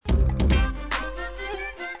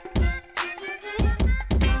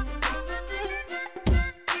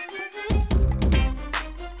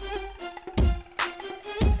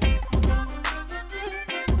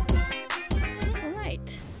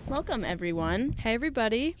welcome everyone. Hey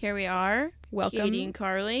everybody. Here we are. Welcome. Katie and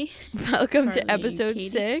Carlee. Welcome Karlee to and episode Katie.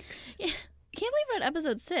 6. Yeah, can't believe we're at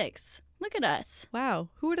episode 6. Look at us. Wow,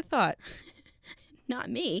 who would have thought? Not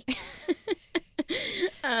me.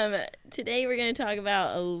 Today we're going to talk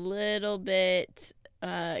about a little bit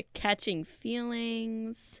catching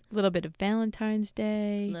feelings. A little bit of Valentine's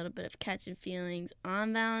Day. A little bit of catching feelings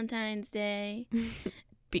on Valentine's Day.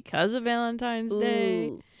 Because of Valentine's Day.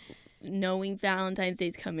 Ooh, knowing Valentine's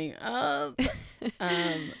Day's coming up.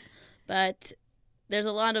 But there's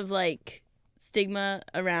a lot of like stigma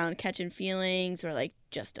around catching feelings or like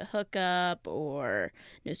just a hookup or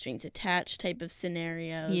no strings attached type of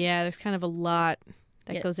scenarios. Yeah, there's kind of a lot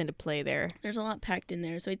that goes into play there. There's a lot packed in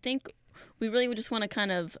there. So I think we really would just want to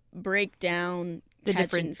kind of break down The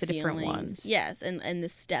catching different ones. Yes, and the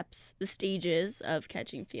steps, the stages of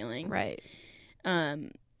catching feelings. Right.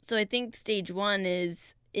 So I think stage 1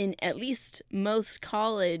 is, in at least most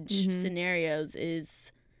college scenarios,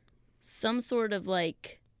 is some sort of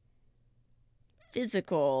like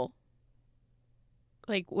physical.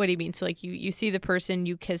 Like, what do you mean? So like you see the person,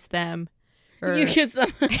 you kiss them. Or You kiss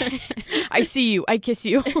them. I see you, I kiss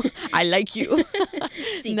you. I like you.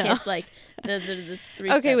 See, No. kiss, like those are the 3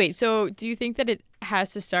 Okay, steps. wait. So do you think that it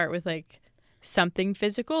has to start with like something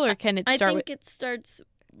physical, or can it I start think it starts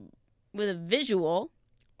with a visual.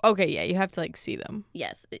 Okay, yeah, you have to like see them.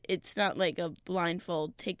 Yes, it's not like a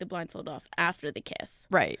blindfold. Take the blindfold off after the kiss.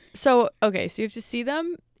 Right. So, okay, so you have to see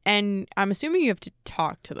them, and I'm assuming you have to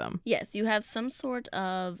talk to them. Yes, you have some sort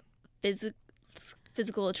of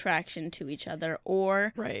physical attraction to each other,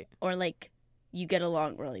 or Right. like you get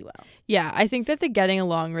along really well. Yeah, I think that the getting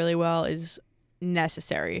along really well is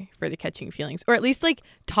necessary for the catching feelings, or at least like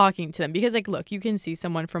talking to them, because like, look, you can see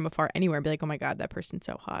someone from afar anywhere and be like, oh my God, that person's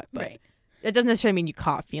so hot. But Right. it doesn't necessarily mean you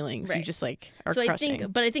caught feelings. Right. You just like are So crushing.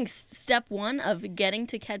 I think step 1 of getting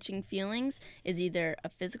to catching feelings is either a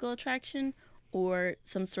physical attraction or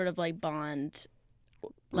some sort of like bond.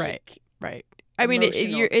 Like, Right. I mean, it's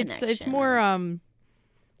connection. more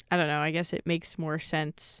I don't know. I guess it makes more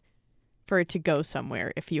sense for it to go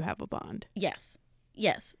somewhere if you have a bond. Yes.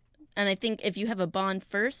 And I think if you have a bond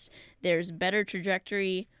first, there's better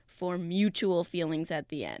trajectory for mutual feelings at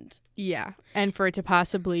the end. Yeah, and for it to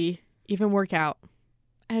possibly even work out,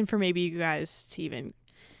 and for maybe you guys to even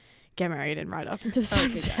get married and ride off into the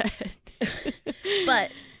sunset.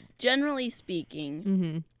 But generally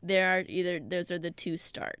speaking, Mm-hmm. those are the 2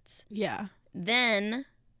 starts. Yeah. Then,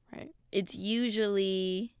 Right. it's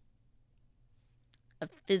usually a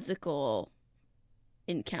physical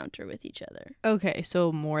encounter with each other. Okay,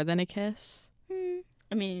 so more than a kiss?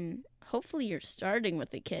 I mean, hopefully you're starting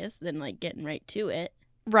with a kiss, then like getting right to it.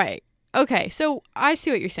 Right. Okay, so I see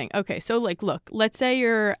what you're saying. Okay, so like, look, let's say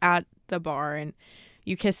you're at the bar and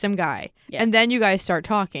you kiss some guy, and then you guys start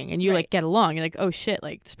talking and you like get along. You're like, oh shit,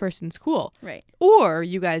 like this person's cool. Right. Or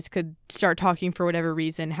you guys could start talking for whatever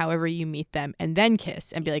reason, however you meet them, and then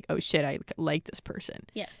kiss and be like, oh shit, I like this person.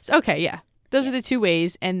 Yes. So, okay, yeah. Those are the 2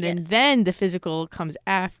 ways, and then the physical comes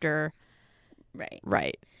after. Right.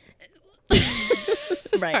 Right.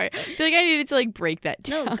 Right. Sorry. I feel like I needed to like break that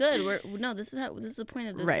down. No, good. This is the point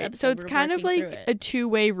of this Right. episode. So it's We're kind of working like through a it.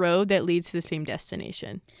 2-way road that leads to the same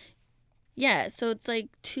destination. Yeah, so it's like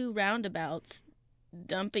 2 roundabouts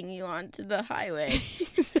dumping you onto the highway.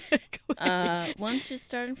 Exactly. One's just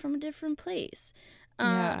starting from a different place.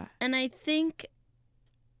 Yeah. And I think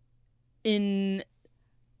in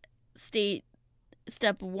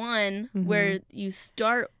step 1, where you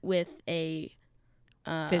start with a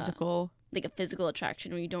Physical. like a physical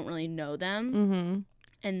attraction where you don't really know them, Mm-hmm.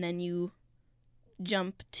 and then you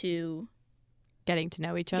jump to Getting to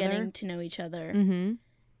know each other. Mm-hmm.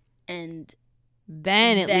 And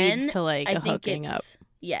then it leads to like I a think hooking up.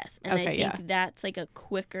 Yes, and Okay, I think that's like a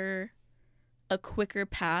quicker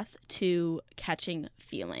path to catching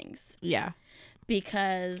feelings. Yeah.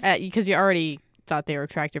 Because you already thought they were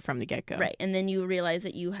attractive from the get-go. Right, and then you realize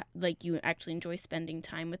that you actually enjoy spending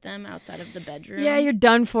time with them outside of the bedroom. Yeah, you're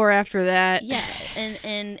done for after that. Yeah,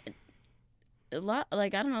 and a lot,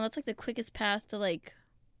 like, I don't know, that's like the quickest path to like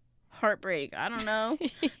heartbreak. I don't know.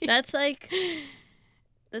 That's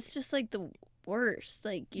just like the worst.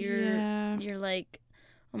 Like you're like,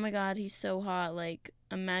 oh my God, he's so hot. Like,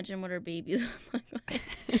 imagine what our babies would look like.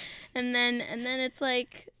 and then it's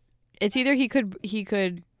like, it's either he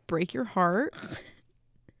could break your heart,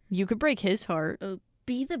 you could break his heart. Oh,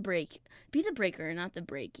 be the breaker, not the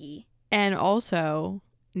breaky. And also,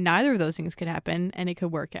 neither of those things could happen, and it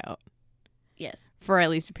could work out. Yes. For at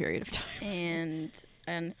least a period of time. And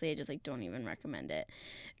honestly, I just like don't even recommend it.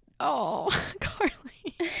 Oh,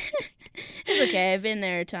 Karlee. It's okay. I've been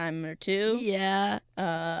there a time or two. Yeah.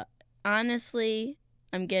 honestly,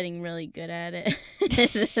 I'm getting really good at it.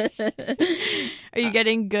 Are you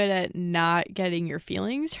getting good at not getting your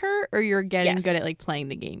feelings hurt, or you're getting good at like playing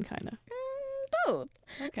the game kind of? Both.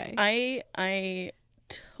 Okay. I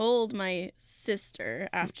told my sister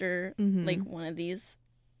after like one of these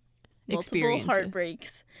multiple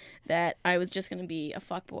heartbreaks that I was just going to be a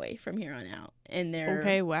fuckboy from here on out. And there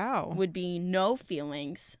would be no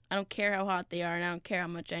feelings. I don't care how hot they are, and I don't care how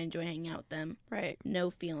much I enjoy hanging out with them. Right. No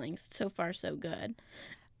feelings. So far, so good.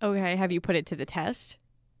 Okay. Have you put it to the test?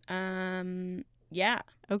 Yeah.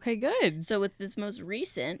 Okay, good. So with this most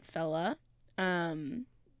recent fella,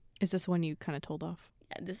 is this the one you kind of told off?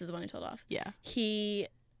 Yeah, this is the one I told off. Yeah.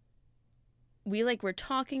 We like were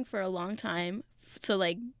talking for a long time. So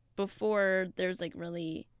like before there's like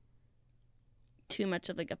really too much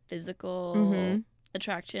of like a physical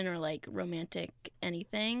attraction or like romantic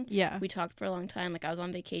anything. Yeah. We talked for a long time. Like I was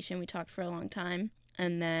on vacation, we talked for a long time,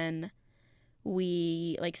 and then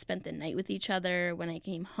we like spent the night with each other when I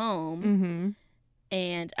came home.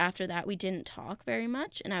 And after that we didn't talk very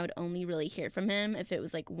much, and I would only really hear from him if it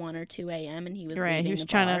was like 1 or 2 a.m. and he was leaving the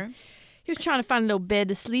bar. He was trying to find a little bed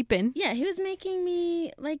to sleep in. Yeah, he was making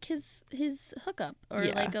me like his hookup or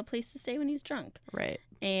like a place to stay when he's drunk. Right.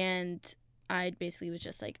 And I basically was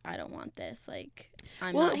just like, I don't want this. Like,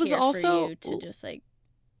 I'm not here for you to just like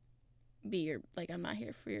be your, like, I'm not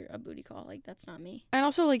here for a booty call. Like, that's not me. And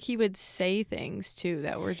also, like, he would say things too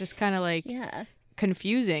that were just kind of like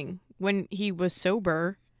confusing when he was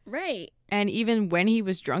sober. Right. And even when he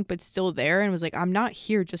was drunk but still there and was like, I'm not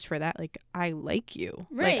here just for that. Like, I like you.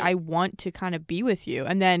 Right. Like, I want to kind of be with you.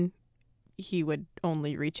 And then he would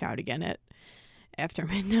only reach out again after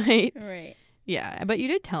midnight. Right. Yeah, but you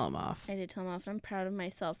did tell him off. I did tell him off. I'm proud of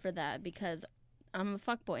myself for that because I'm a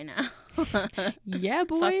fuckboy now. Yeah,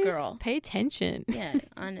 boys. Fuck girl. Pay attention. Yeah,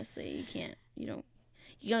 honestly,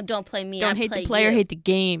 you don't play me. Don't hate the player, hate the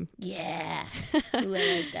game. Yeah. Ooh, I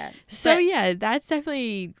like that. So yeah, that's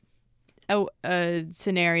definitely a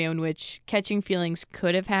scenario in which catching feelings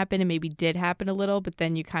could have happened and maybe did happen a little, but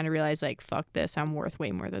then you kind of realize like, fuck this, I'm worth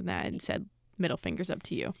way more than that, and said middle fingers up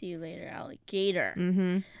to you. See you later, alligator.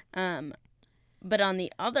 But on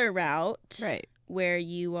the other route, right, where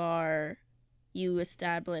you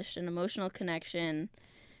established an emotional connection,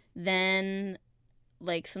 then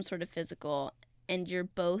like some sort of physical, and you're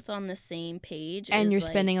both on the same page, and you're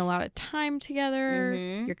spending a lot of time together.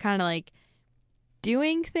 You're kind of like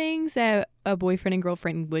doing things that a boyfriend and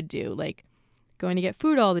girlfriend would do, like going to get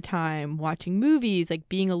food all the time, watching movies, like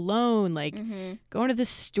being alone, like going to the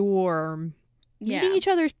store, meeting each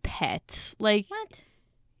other's pets. Like, what?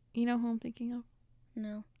 You know who I'm thinking of?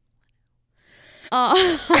 No.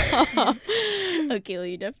 Okay, well,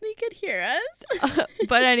 you definitely could hear us.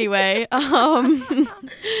 But anyway,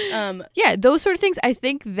 yeah, those sort of things. I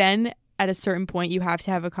think then at a certain point you have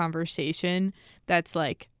to have a conversation that's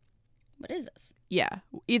like, what is this? Yeah,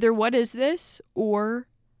 either what is this, or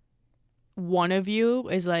one of you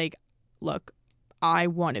is like, look, I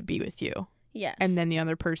want to be with you. Yes. And then the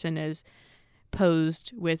other person is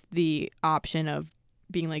posed with the option of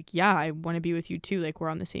being like, yeah, I want to be with you too, like we're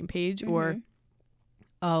on the same page, or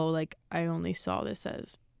oh, like I only saw this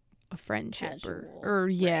as a friendship. Casual.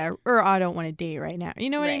 or or I don't want to date right now, you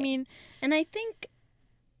know what I mean? And I think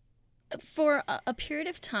for a period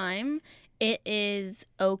of time it is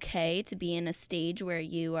okay to be in a stage where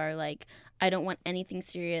you are like, I don't want anything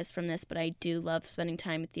serious from this, but I do love spending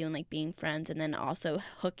time with you and like being friends, and then also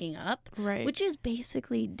hooking up, right? Which is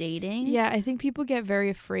basically dating. Yeah, I think people get very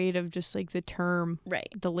afraid of just like the term,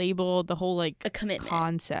 right? The label, the whole like a commitment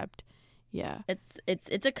concept. Yeah,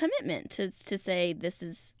 it's a commitment to say this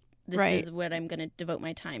is what I'm gonna devote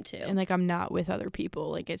my time to, and like I'm not with other people,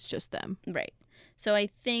 like it's just them, right? So I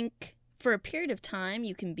think for a period of time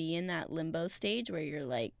you can be in that limbo stage where you're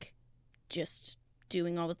like just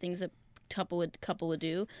doing all the things that couple would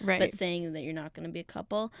do, right? But saying that you're not going to be a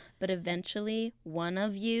couple. But eventually one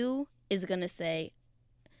of you is going to say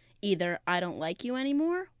either I don't like you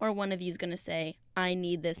anymore, or one of you is going to say I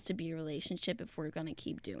need this to be a relationship if we're going to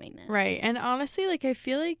keep doing this. Right. And honestly, like I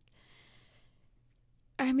feel like,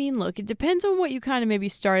 I mean, look, it depends on what you kind of maybe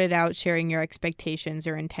started out sharing your expectations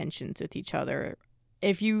or intentions with each other.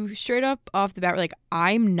 If you straight up off the bat were like,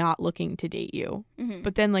 I'm not looking to date you,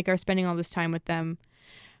 but then like are spending all this time with them,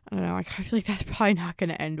 I don't know, I kind of feel like that's probably not going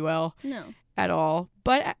to end well. No. At all.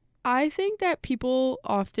 But I think that people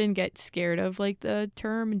often get scared of like the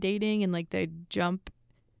term dating and like the jump,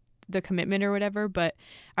 the commitment or whatever. But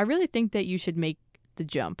I really think that you should make the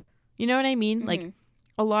jump. You know what I mean? Like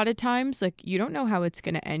a lot of times, like you don't know how it's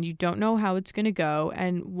going to end. You don't know how it's going to go.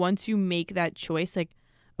 And once you make that choice, like,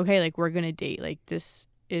 okay, like we're going to date, like this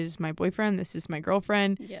is my boyfriend. This is my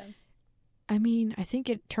girlfriend. Yeah. I mean, I think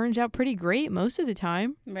it turns out pretty great most of the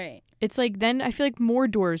time. Right. It's like, then I feel like more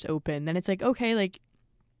doors open. Then it's like, okay, like,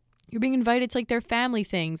 you're being invited to like their family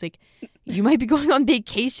things. Like, you might be going on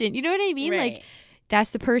vacation. You know what I mean? Right. Like,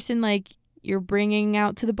 that's the person like you're bringing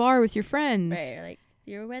out to the bar with your friends. Right. Or like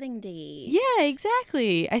your wedding date. Yeah,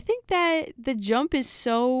 exactly. I think that the jump is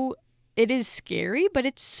so, it is scary, but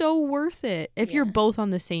it's so worth it if you're both on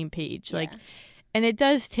the same page. Like, and it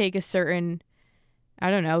does take a certain, I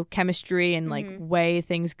don't know, chemistry and like way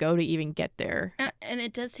things go to even get there. And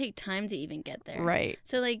it does take time to even get there. Right.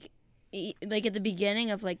 So like at the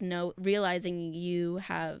beginning of like realizing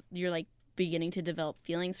you're like beginning to develop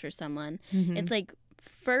feelings for someone, it's like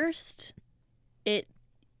first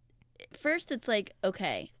it's like,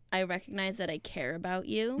 okay, I recognize that I care about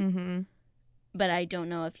you, but I don't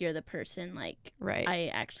know if you're the person like I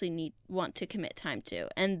actually want to commit time to.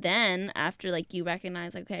 And then after like you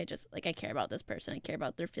recognize like, okay, just like I care about this person, I care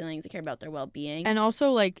about their feelings, I care about their well-being. And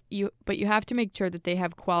also like you have to make sure that they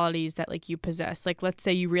have qualities that like you possess. Like let's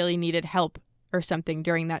say you really needed help or something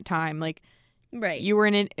during that time, like you were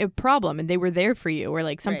in a problem and they were there for you, or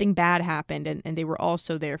like something bad happened and they were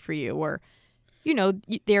also there for you, or you know,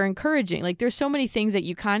 they're encouraging. Like there's so many things that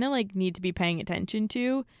you kind of like need to be paying attention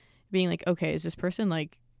to, being like, okay, is this person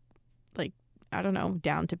like I don't know,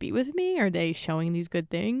 down to be with me? Are they showing these good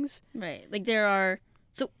things? Right. Like there are,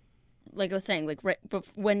 so like I was saying, like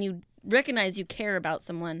when you recognize you care about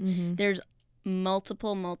someone, there's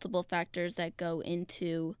multiple factors that go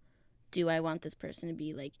into, do I want this person to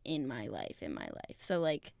be like in my life? So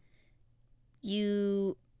like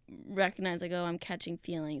you recognize like, oh, I'm catching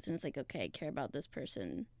feelings, and it's like, okay, I care about this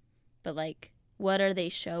person, but like what are they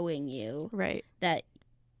showing you that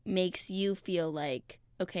makes you feel like,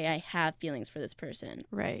 okay, I have feelings for this person?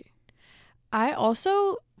 Right. I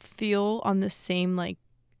also feel on the same like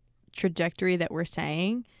trajectory that we're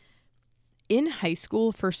saying. In high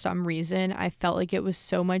school, for some reason, I felt like it was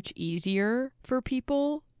so much easier for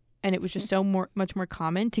people, and it was just much more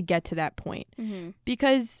common to get to that point.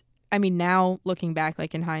 Because I mean, now looking back,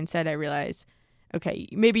 like in hindsight, I realize, okay,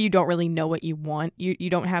 maybe you don't really know what you want. You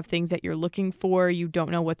don't have things that you're looking for. You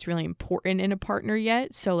don't know what's really important in a partner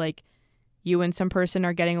yet. So like you and some person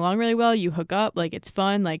are getting along really well. You hook up, like it's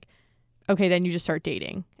fun. Like, okay, then you just start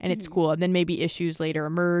dating and it's cool. And then maybe issues later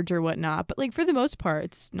emerge or whatnot. But like for the most part,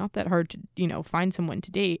 it's not that hard to, you know, find someone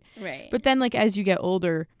to date. Right. But then like as you get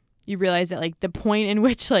older, you realize that like the point in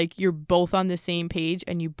which like you're both on the same page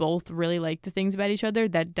and you both really like the things about each other,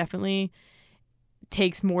 that definitely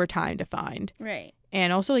takes more time to find. Right.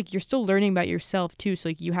 And also like you're still learning about yourself too. So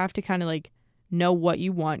like you have to kind of like know what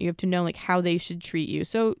you want. You have to know like how they should treat you.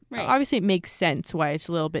 So obviously it makes sense why it's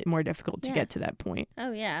a little bit more difficult to get to that point.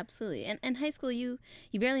 Oh yeah, absolutely. And in high school you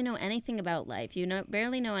barely know anything about life. You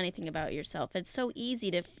barely know anything about yourself. It's so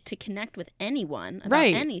easy to connect with anyone about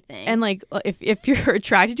anything. And like if you're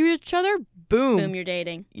attracted to each other, boom, you're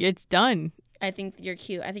dating. It's done. I think you're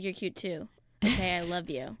cute. I think you're cute too. Okay, I love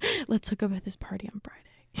you. Let's hook up at this party on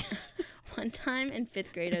Friday. One time in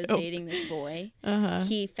 5th grade, I was dating this boy.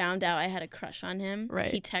 He found out I had a crush on him.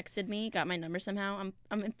 He texted me, got my number somehow.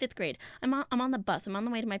 I'm in 5th grade. I'm on the bus. I'm on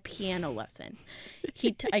the way to my piano lesson.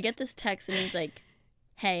 I get this text and he's like,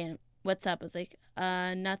 "Hey, what's up?" I was like,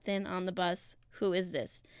 "Nothing, on the bus. Who is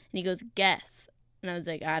this?" And he goes, "Guess." And I was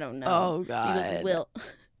like, "I don't know." Oh God. He goes, "Will."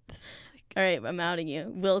 All right, I'm outing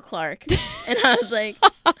you, Will Clark. And I was like,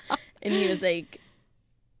 and he was like,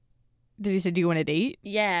 did he say, "Do you want to date?"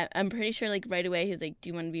 Yeah, I'm pretty sure like right away he was like, "Do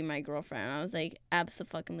you want to be my girlfriend?" And I was like,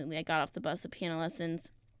 absolutely. I got off the bus at piano lessons,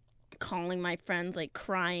 calling my friends, like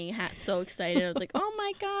crying, so excited. I was like, "Oh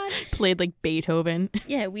my God." Played like Beethoven.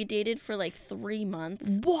 Yeah, we dated for like 3 months.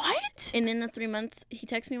 What? And in the 3 months, he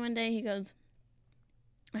texted me one day. He goes,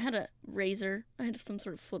 I had a Razor. I had some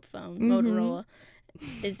sort of flip phone, Motorola.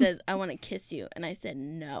 It says, "I want to kiss you." And I said,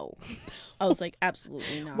 no. I was like,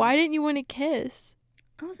 absolutely not. Why didn't you want to kiss?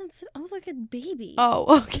 I was like a baby.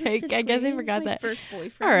 Oh, okay. I guess I forgot that. First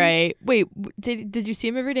boyfriend. All right. Wait, did you see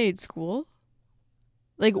him every day at school?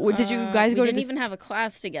 Like, did you guys go to? We didn't even have a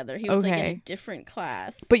class together. He was like in a different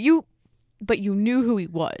class. But you knew who he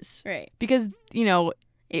was, right? Because you know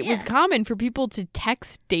it was common for people to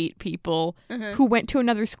text date people who went to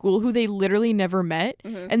another school who they literally never met,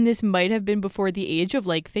 and this might have been before the age of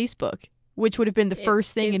like Facebook, which would have been the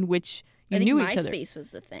first thing in which you knew each other. MySpace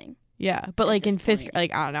was the thing. Yeah, but like in 5th,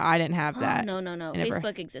 like I don't know, I didn't have that. No.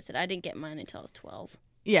 Facebook existed. I didn't get mine until I was 12.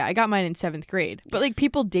 Yeah, I got mine in 7th grade. But, like,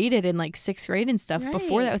 people dated in, like, 6th grade and stuff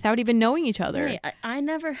before that without even knowing each other. Right. I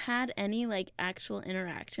never had any, like, actual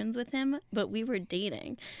interactions with him, but we were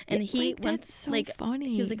dating. And he went, that's so like,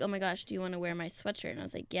 funny. He was like, oh, my gosh, do you want to wear my sweatshirt? And I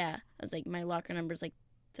was like, yeah. I was like, my locker number's, like,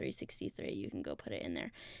 363. You can go put it in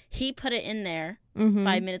there. He put it in there. 5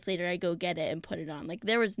 minutes later, I go get it and put it on. Like,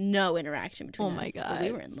 there was no interaction between us. Oh, my God. But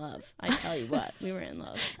we were in love. I tell you what. We were in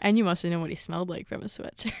love. And you must have known what he smelled like from a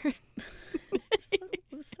sweatshirt. It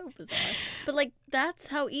was so bizarre. But, like, that's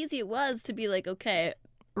how easy it was to be like, okay.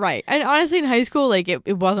 Right. And honestly, in high school, like,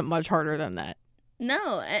 it wasn't much harder than that.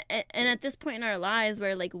 No. And at this point in our lives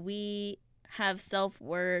where, like, we have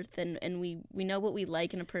self-worth and we know what we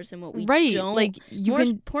like in a person, what we don't. Like,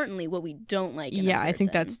 importantly, what we don't like in a person. I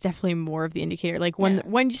think that's definitely more of the indicator. Like,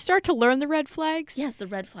 when you start to learn the red flags. Yes, the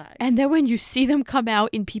red flags. And then when you see them come out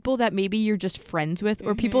in people that maybe you're just friends with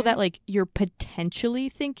or people that, like, you're potentially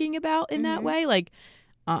thinking about in that way, like,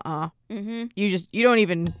 you don't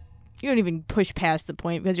even push past the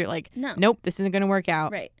point because you're like, nope, this isn't going to work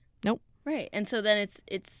out. Right. Nope. Right. And so then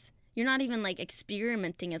it's you're not even, like,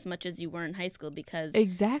 experimenting as much as you were in high school because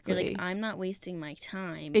you're like, I'm not wasting my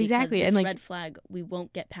time. Exactly. Because this and, like, red flag, we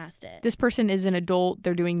won't get past it. This person is an adult.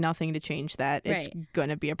 They're doing nothing to change that. It's going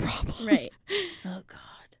to be a problem. Right. Oh,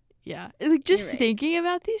 God. Yeah. Like, just thinking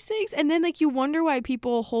about these things. And then, like, you wonder why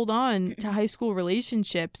people hold on to high school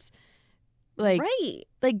relationships. Like,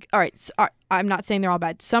 like, all right, so, I'm not saying they're all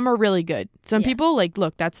bad. Some are really good. Some people, like,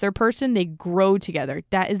 look, that's their person. They grow together.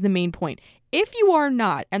 That is the main point. If you are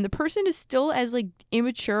not, and the person is still as, like,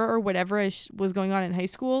 immature or whatever as was going on in high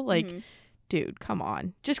school, like, dude, come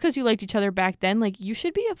on. Just because you liked each other back then, like, you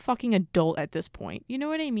should be a fucking adult at this point. You know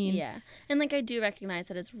what I mean? Yeah. And, like, I do recognize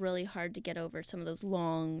that it's really hard to get over some of those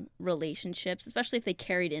long relationships, especially if they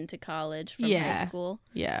carried into college from high school.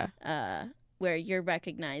 Yeah. Where you're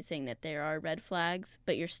recognizing that there are red flags,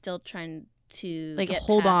 but you're still trying to, like,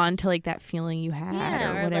 hold on to, like, that feeling you had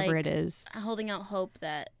or whatever, like, it is. Holding out hope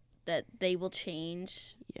that they will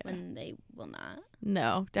change when they will not.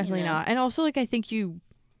 No, definitely not. And also, like, I think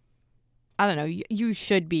I don't know, you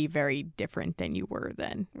should be very different than you were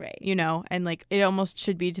then. Right. You know? And, like, it almost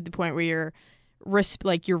should be to the point where you're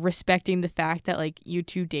respecting the fact that, like, you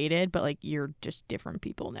two dated, but, like, you're just different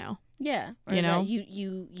people now. Yeah. Or you know?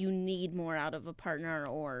 You need more out of a partner,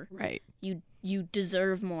 or you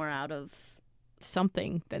deserve more out of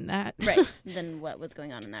something than that. Right. Than what was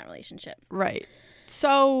going on in that relationship. Right.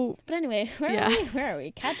 So, but anyway, where are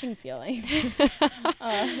we? Catching feelings.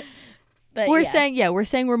 But we're saying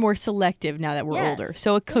we're more selective now that we're older.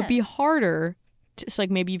 So it could be harder. It's like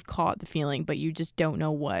maybe you've caught the feeling, but you just don't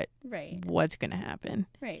know what's gonna happen.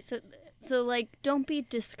 Right. So like, don't be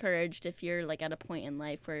discouraged if you're, like, at a point in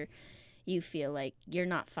life where you feel like you're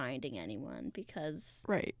not finding anyone, because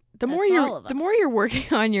the more you're working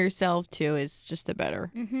on yourself too, is just the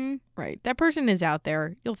better. Right. That person is out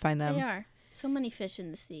there. You'll find them. They are. So many fish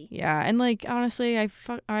in the sea. Yeah, and, like, honestly,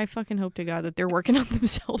 I fucking hope to God that they're working on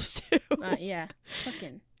themselves too. Yeah.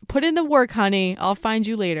 Fucking. Put in the work, honey. I'll find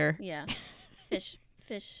you later. Yeah. Fish.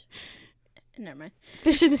 Never mind.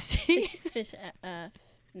 Fish in the sea. Fish.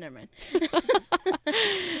 Never mind.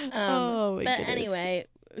 Oh my But goodness. anyway,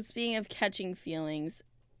 speaking of catching feelings,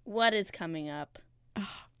 what is coming up?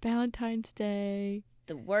 Valentine's Day.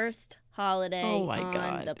 The worst holiday on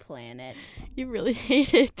God. the planet. You really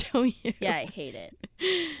hate it, don't you? Yeah, I hate it.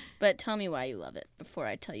 But tell me why you love it before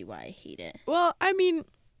I tell you why I hate it. Well, I mean,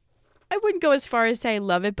 I wouldn't go as far as say I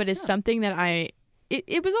love it, but it's something that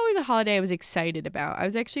it was always a holiday I was excited about. I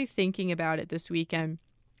was actually thinking about it this weekend.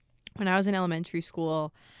 When I was in elementary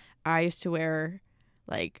school, I used to wear,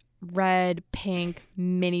 like, red, pink,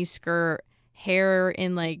 mini skirt, hair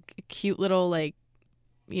in, like, a cute little, like,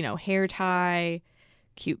 you know, hair tie,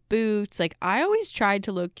 cute boots. Like, I always tried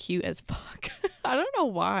to look cute as fuck. I don't know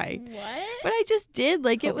why. What? But I just did.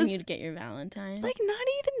 Like, hoping it was you'd get your Valentine. Like, not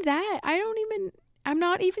even that. I'm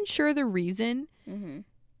not even sure the reason.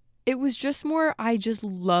 It was just more, I just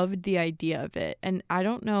loved the idea of it. And I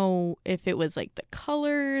don't know if it was, like, the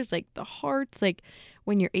colors, like, the hearts. Like,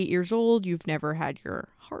 when you're 8 years old, you've never had your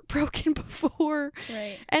heart broken before.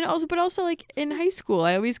 Right. And also, like, in high school,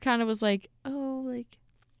 I always kind of was like, oh, like,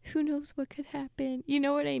 who knows what could happen? You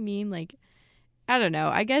know what I mean? Like, I don't know.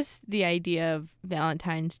 I guess the idea of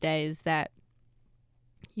Valentine's Day is that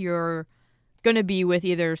you're going to be with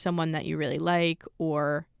either someone that you really like,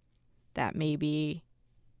 or that maybe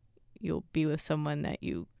you'll be with someone that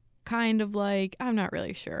you kind of like. I'm not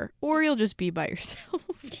really sure. Or you'll just be by yourself.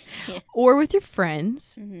 Or with your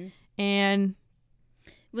friends. And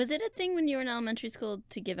was it a thing when you were in elementary school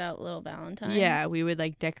to give out little Valentines? Yeah, we would,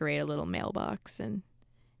 like, decorate a little mailbox and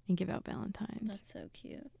and give out Valentines. That's so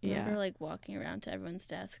cute. Yeah. Remember, like, walking around to everyone's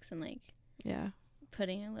desks and, like,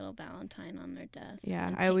 putting a little Valentine on their desk.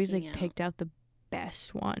 Yeah, I always, like, picked out the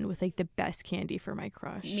best one with, like, the best candy for my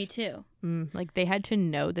crush. Me too. Like, they had to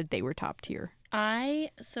know that they were top tier. I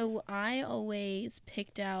always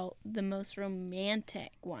picked out the most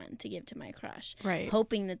romantic one to give to my crush. Right.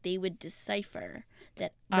 Hoping that they would decipher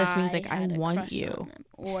that this means, like, I had a want crush you. on them.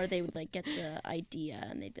 Or they would, like, get the idea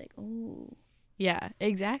and they'd be like, ooh. Yeah,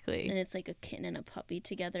 exactly. And it's like a kitten and a puppy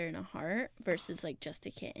together in a heart versus like just a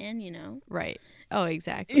kitten, you know? Right. Oh,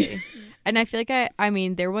 exactly. And I feel like I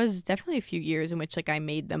mean, there was definitely a few years in which like I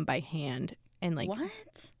made them by hand and like what?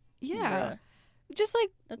 Yeah. Bruh. Just like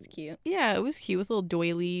that's cute. Yeah, it was cute with little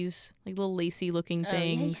doilies, like little lacy looking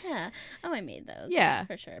things. Yeah. Oh, I made those. Yeah,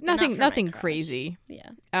 for sure. Nothing crazy. Yeah.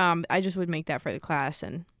 I just would make that for the class,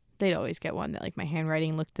 and they'd always get one that like my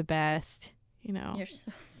handwriting looked the best. You know. You're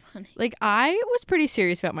so funny. Like I was pretty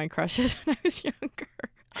serious about my crushes when I was younger.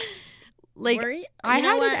 Like I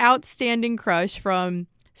had an outstanding crush from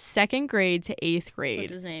 2nd grade to 8th grade.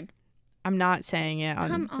 What's his name? I'm not saying it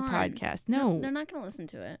on the podcast. No, they're not gonna listen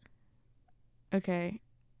to it. Okay.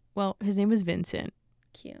 Well, his name was Vincent.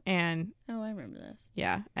 Cute. And oh, I remember this.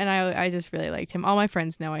 Yeah, and I just really liked him. All my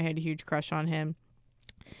friends know I had a huge crush on him.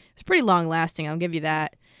 It's pretty long lasting, I'll give you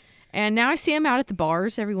that. And now I see him out at the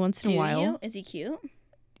bars every once in a while. You? Is he cute?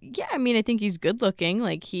 Yeah, I mean, I think he's good looking.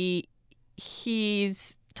 Like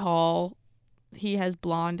he's tall. He has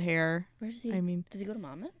blonde hair. Where does he? I mean, does he go to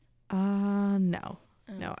Monmouth? No.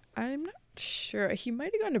 Oh. No, I'm not sure. He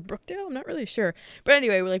might have gone to Brookdale. I'm not really sure. But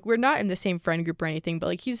anyway, we're not in the same friend group or anything. But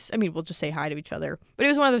like we'll just say hi to each other. But it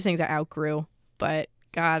was one of those things I outgrew. But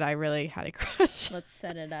God, I really had a crush. Let's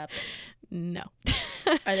set it up. No.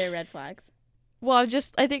 Are there red flags? Well, I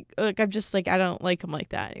don't like him like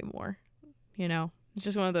that anymore. You know, it's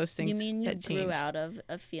just one of those things. You mean you grew changed. Out of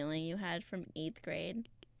a feeling you had from 8th grade?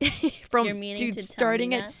 From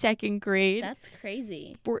starting at 2nd grade. That's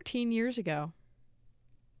crazy. 14 years ago.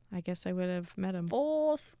 I guess I would have met him.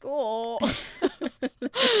 Full school.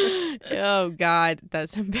 Oh God,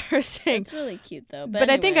 that's embarrassing. It's really cute though. But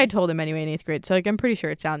anyway. I think I told him anyway in 8th grade, so like I'm pretty sure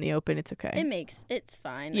it's out in the open. It's okay. It's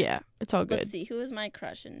fine. Yeah, it's all good. Let's see, who was my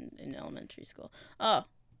crush in elementary school? Oh,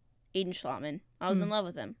 Aiden Schlottman. I was in love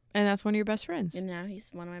with him. And that's one of your best friends. And now he's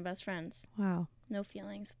one of my best friends. Wow. No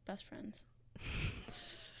feelings, best friends.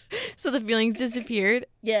 So the feelings disappeared?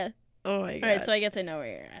 Yeah. Oh my God. All right, so I guess I know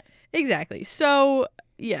where you're at. Exactly. So,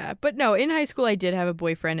 yeah. But no, in high school I did have a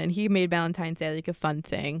boyfriend, and he made Valentine's Day like a fun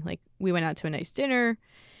thing. Like we went out to a nice dinner.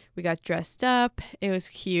 We got dressed up. It was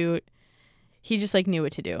cute. He just like knew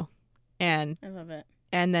what to do. And I love it.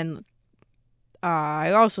 And then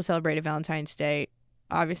I also celebrated Valentine's Day,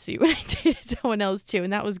 obviously, when I dated someone else too,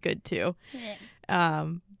 and that was good too.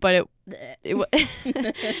 But it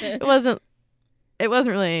wasn't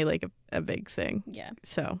really like a big thing. Yeah.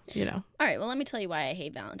 So, you know. All right, well, let me tell you why I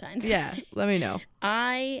hate Valentine's. Yeah, let me know.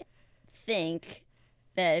 I think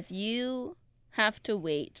that if you have to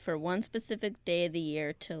wait for one specific day of the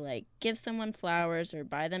year to like give someone flowers or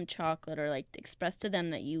buy them chocolate or like express to them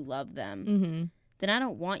that you love them, then I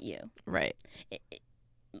don't want you. Right.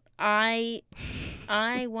 I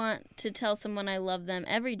want to tell someone I love them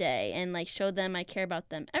every day and like show them I care about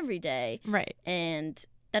them every day. Right. And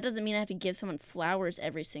that doesn't mean I have to give someone flowers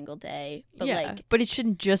every single day. But but it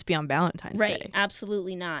shouldn't just be on Valentine's Day. Right.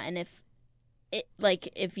 Absolutely not. And if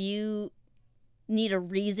you need a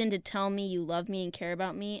reason to tell me you love me and care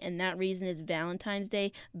about me, and that reason is Valentine's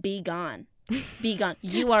Day, be gone. Be gone.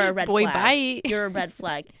 You are a red Boy, flag. bye. You're a red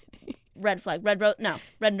flag. Red flag. No.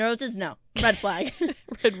 Red roses? No. Red flag.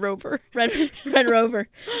 Red rover. Red rover.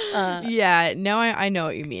 Yeah, no, I know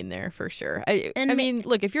what you mean there for sure. I mean,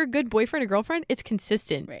 look, if you're a good boyfriend or girlfriend, it's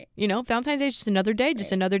consistent. Right. You know, Valentine's Day is just another day,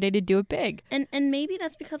 just another day to do it big. And maybe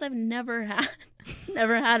that's because I've never had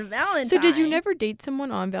Valentine's. So did you never date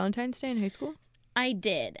someone on Valentine's Day in high school? I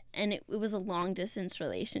did, and it was a long distance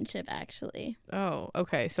relationship actually. Oh,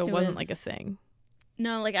 okay. So it wasn't like a thing.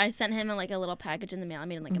 No, like I sent him like a little package in the mail. I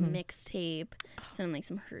made him like a mixtape. Sent him like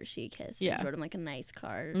some Hershey Kisses. Yeah. Wrote him like a nice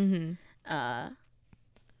card.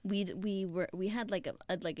 We had like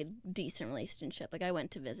a decent relationship. Like I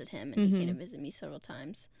went to visit him, and he came to visit me several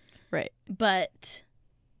times. Right. But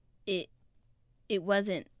it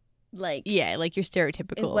wasn't like like your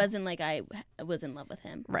stereotypical. It wasn't like I was in love with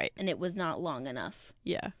him. Right. And it was not long enough.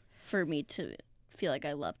 Yeah. For me to feel like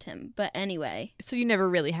I loved him. But anyway. So you never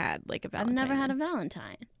really had like a Valentine? I've never had a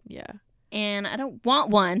Valentine. Yeah. And I don't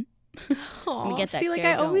want one. Let me get that. See, like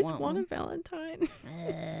I always want a Valentine.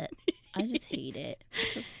 I just hate it.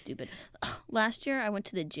 It's so stupid. Last year, I went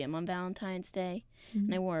to the gym on Valentine's Day,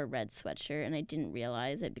 and I wore a red sweatshirt, and I didn't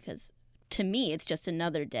realize it because, to me, it's just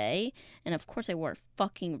another day. And, of course, I wore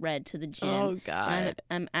fucking red to the gym. Oh, God. And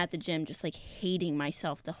I'm at the gym just, like, hating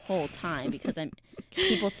myself the whole time because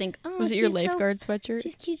people think, oh, was it your lifeguard sweatshirt?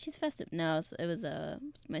 She's cute, she's festive. No, it was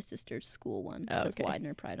my sister's school one. It says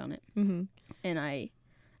Widener Pride on it. Mm-hmm. And I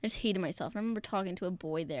just hated myself. I remember talking to a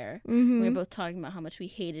boy there. Mm-hmm. We were both talking about how much we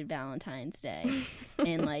hated Valentine's Day.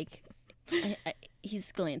 And, like,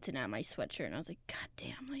 he's glancing at my sweatshirt, and I was like, God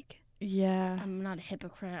damn, like, yeah. I'm not a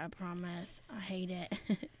hypocrite, I promise. I hate it.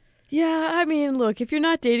 Yeah, I mean, look, if you're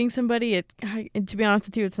not dating somebody, to be honest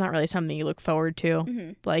with you, it's not really something you look forward to.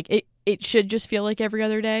 Mm-hmm. Like, it should just feel like every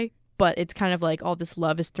other day, but it's kind of like all this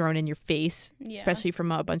love is thrown in your face, especially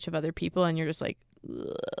from a bunch of other people, and you're just like,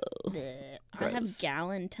 ugh. I have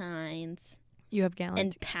Galentines. You have Galentines.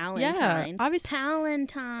 And Palentines. Yeah, obviously.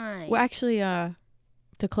 Palentines. Well, actually,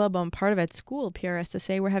 the club I'm part of at school, PRS to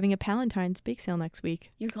say, we're having a Palentine's bake sale next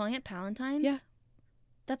week. You're calling it Palentines? Yeah.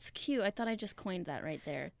 That's cute. I thought I just coined that right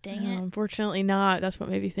there. Dang it. Unfortunately not. That's what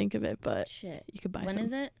made me think of it, but shit. You could buy When some.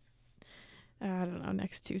 is it? I don't know,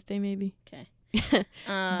 next Tuesday maybe. Okay.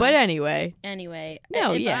 But anyway.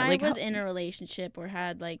 No, if I was in a relationship or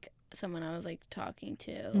had, like, someone I was, like, talking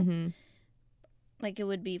to, mm-hmm. like, it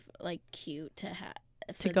would be, like, cute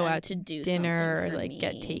to go out to do dinner something or, like, me.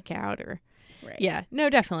 get takeout or... Right. Yeah,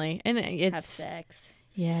 no, definitely. And it's... Have sex.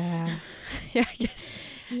 Yeah. Yeah, I guess.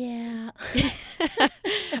 Yeah.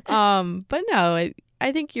 But no,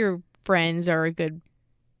 I think your friends are a good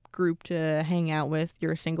group to hang out with,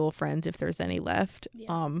 your single friends, if there's any left,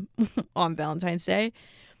 on Valentine's Day.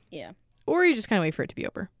 Yeah. Or you just kind of wait for it to be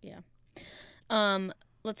over. Yeah.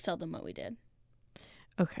 Let's tell them what we did.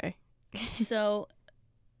 Okay. So,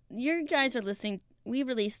 you guys are listening. We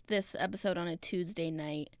released this episode on a Tuesday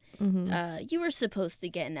night. Mm-hmm. You were supposed to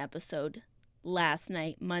get an episode last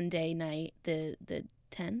night, Monday night, the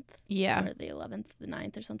 10th? Yeah. Or the 11th, the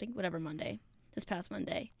 9th or something, whatever Monday. This past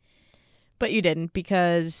Monday. But you didn't,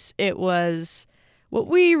 because it was what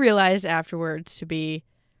we realized afterwards to be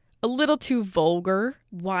a little too vulgar.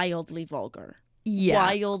 Wildly vulgar. Yeah.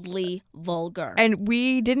 Wildly vulgar. And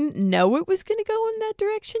we didn't know it was going to go in that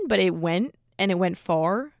direction, but it went, and it went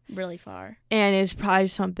far. Really far. And it's probably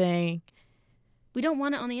something... We don't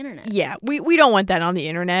want it on the internet. Yeah, we don't want that on the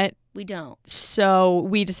internet. We don't. So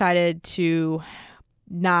we decided to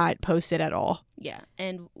not post it at all. Yeah,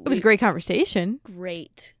 and it was a great conversation.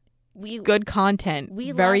 Great. Good content.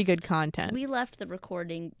 Very good content. We left the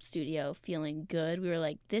recording studio feeling good. We were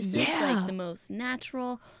like, this is like the most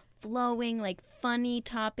natural, flowing, like funny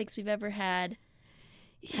topics we've ever had.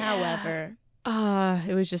 Yeah. However,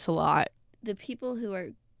 it was just a lot. The people who are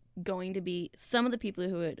going to be, some of the people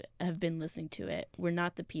who have been listening to it were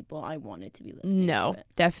not the people I wanted to be listening to it. No,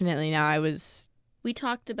 definitely not. We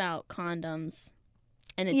talked about condoms,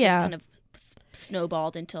 and it just kind of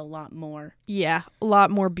snowballed into a lot more. Yeah, a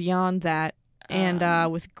lot more beyond that,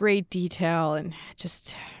 and with great detail and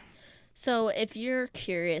just... So if you're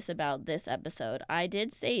curious about this episode, I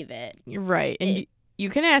did save it. Right, and you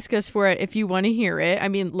can ask us for it if you want to hear it. I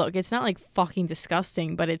mean, look, it's not like fucking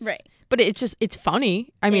disgusting, but it's... Right. But it's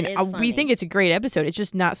funny. I mean, we think it's a great episode. It's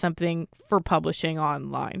just not something for publishing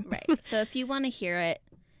online. Right. So if you want to hear it,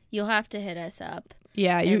 you'll have to hit us up.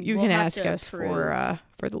 Yeah, you can ask us for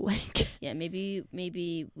the link. Yeah, maybe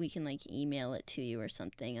we can like email it to you or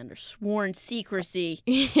something under sworn secrecy.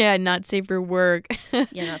 Yeah, not safe for work.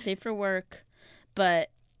 Yeah, not safe for work, but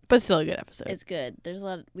still a good episode. It's good. There's a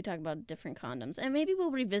lot. We talk about different condoms, and maybe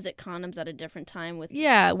we'll revisit condoms at a different time with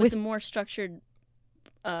a more structured.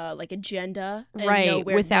 Like agenda, and know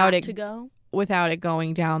where without it to go, without it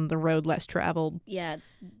going down the road less traveled. Yeah,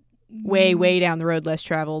 way down the road less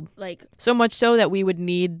traveled. Like so much so that we would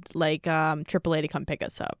need like AAA to come pick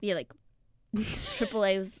us up. Yeah, like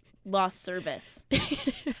AAA's lost service.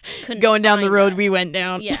 Going down the road we went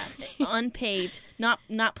down. Yeah, unpaved, not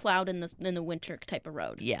plowed in the winter type of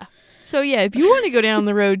road. Yeah. So yeah, if you want to go down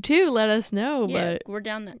the road too, let us know. Yeah, but we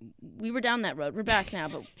were down that road. We're back now,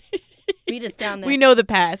 but. Meet us down there. We know the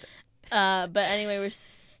path. But anyway, we're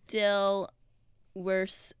still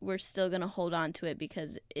gonna hold on to it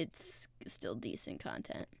because it's still decent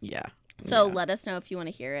content. Yeah. So let us know if you want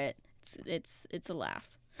to hear it. It's a laugh.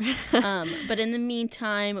 But in the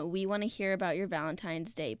meantime, we want to hear about your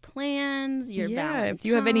Valentine's Day plans. Valentine. If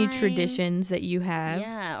you have any traditions that you have.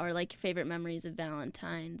 Yeah, or like your favorite memories of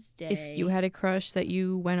Valentine's Day. If you had a crush that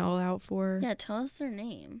you went all out for. Yeah, tell us their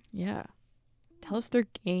name. Yeah. Tell us their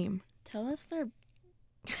game. Tell us their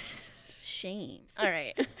shame. All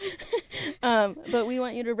right. But we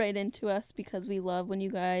want you to write into us because we love when you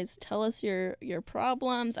guys tell us your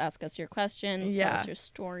problems, ask us your questions, tell us your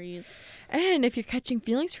stories. And if you're catching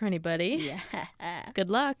feelings for anybody, good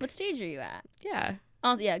luck. What stage are you at? Yeah.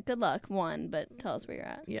 Also, yeah, good luck, but tell us where you're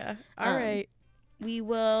at. Yeah. All right. We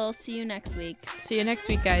will see you next week. See you next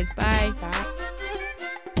week, guys. Bye. Bye.